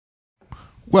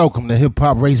Welcome to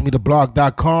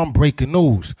HIPHOPRAISEDME, breaking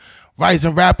news.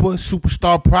 Rising rapper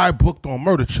Superstar Pride booked on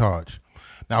murder charge.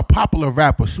 Now, popular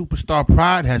rapper Superstar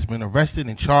Pride has been arrested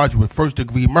and charged with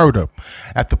first-degree murder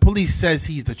after police says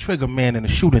he's the triggerman in the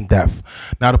shooting death.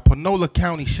 Now, the Panola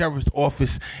County Sheriff's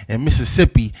Office in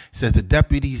Mississippi says the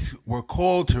deputies were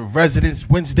called to residence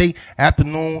Wednesday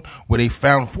afternoon where they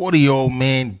found 40-year-old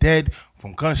man dead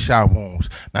from gunshot wounds.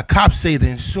 Now, cops say the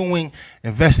ensuing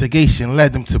investigation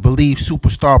led them to believe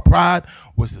Superstar Pride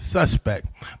was the suspect.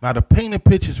 Now, the Painted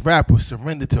Pictures rapper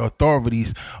surrendered to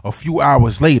authorities a few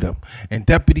hours later, and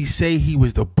deputies say he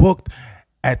was booked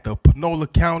at the Panola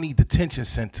County Detention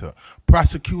Center.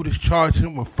 Prosecutors charged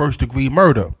him with first-degree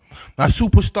murder. Now,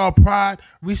 Superstar Pride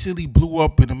recently blew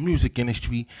up in the music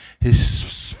industry.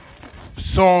 His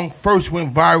song first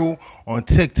went viral on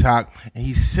TikTok, and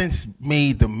he's since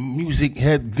made the music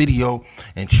head video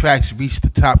and tracks reached the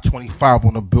top 25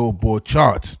 on the Billboard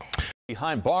charts.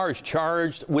 Behind bars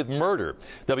charged with murder.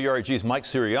 WRG's Mike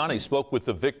Sirianni spoke with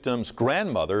the victim's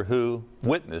grandmother who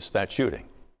witnessed that shooting.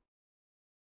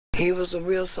 He was a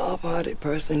real soft-hearted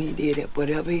person. He did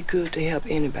whatever he could to help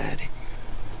anybody.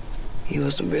 He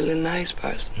was a really nice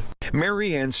person.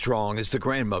 Mary Ann Strong is the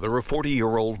grandmother of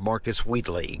 40-year-old Marcus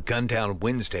Wheatley, gunned down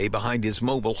Wednesday behind his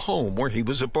mobile home where he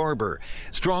was a barber.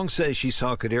 Strong says she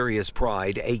saw Kadarius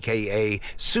Pride, a.k.a.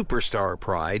 Superstar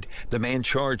Pride, the man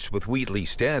charged with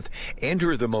Wheatley's death,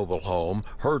 enter the mobile home,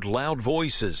 heard loud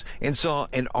voices, and saw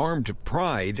an armed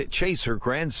Pride chase her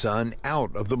grandson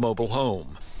out of the mobile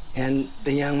home. And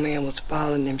the young man was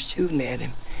following him, shooting at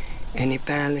him, and he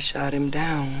finally shot him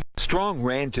down. Strong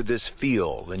ran to this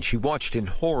field, and she watched in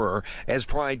horror as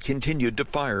Pride continued to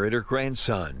fire at her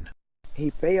grandson. He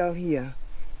fell here.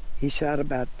 He shot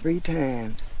about 3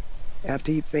 times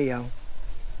after he fell.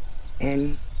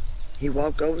 And he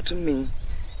walked over to me,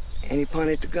 and he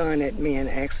pointed the gun at me and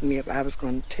asked me if I was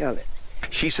going to tell it.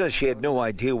 She says she had no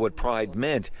idea what Pride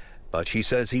meant, but she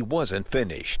says he wasn't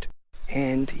finished.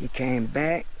 And he came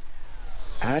back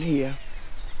out here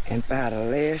and fired a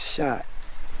last shot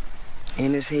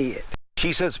in his head.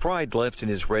 She says Pride left in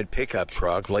his red pickup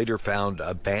truck, later found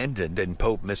abandoned in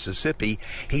Pope, Mississippi.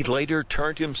 He later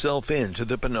turned himself in to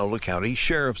the Panola County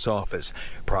Sheriff's Office.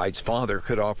 Pride's father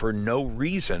could offer no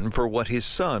reason for what his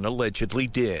son allegedly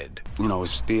did. You know,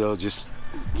 it's still just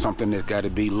something that's got to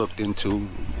be looked into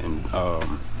and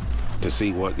to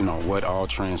see what all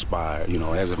transpired. You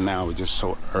know, as of now, it's just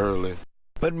so early.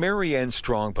 But Mary Ann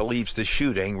Strong believes the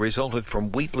shooting resulted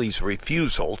from Wheatley's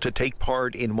refusal to take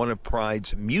part in one of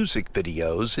Pride's music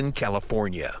videos in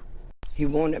California. He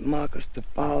wanted Marcus to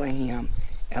follow him,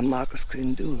 and Marcus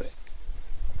couldn't do it.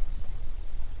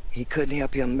 He couldn't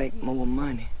help him make more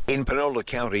money. In Panola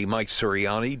County, Mike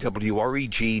Sirianni,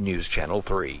 WREG News Channel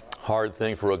 3. Hard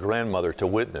thing for a grandmother to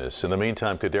witness. In the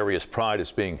meantime, Kadarius Pride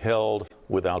is being held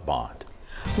without bond.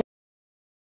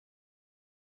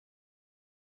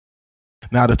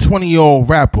 Now, the 20-year-old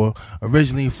rapper,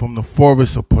 originally from the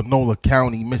forests of Panola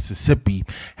County, Mississippi,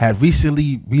 had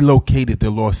recently relocated to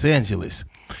Los Angeles.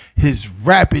 His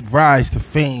rapid rise to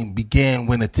fame began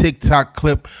when a TikTok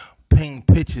clip, Painted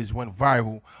Pictures, went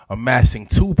viral, amassing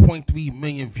 2.3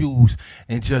 million views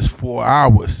in just 4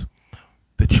 hours.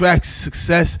 The track's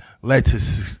success led to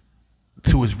his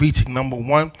reaching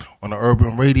 #1 on the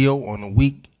urban radio on the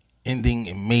week ending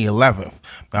in May 11th.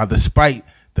 Now, despite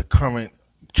the current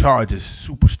charges,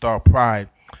 Superstar Pride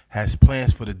has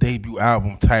plans for the debut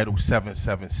album titled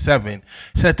 777,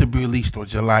 set to be released on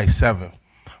July 7th.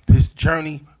 His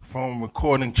journey from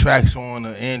recording tracks on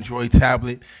an Android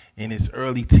tablet in his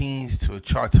early teens to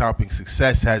chart-topping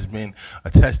success has been a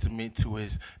testament to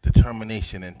his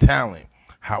determination and talent.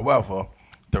 However,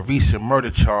 the recent murder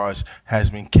charge has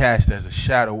been cast as a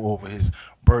shadow over his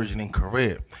burgeoning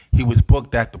career. He was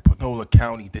booked at the Panola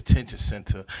County Detention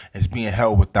Center and is being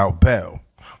held without bail.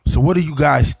 So what do you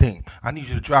guys think? I need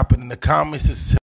you to drop it in the comments.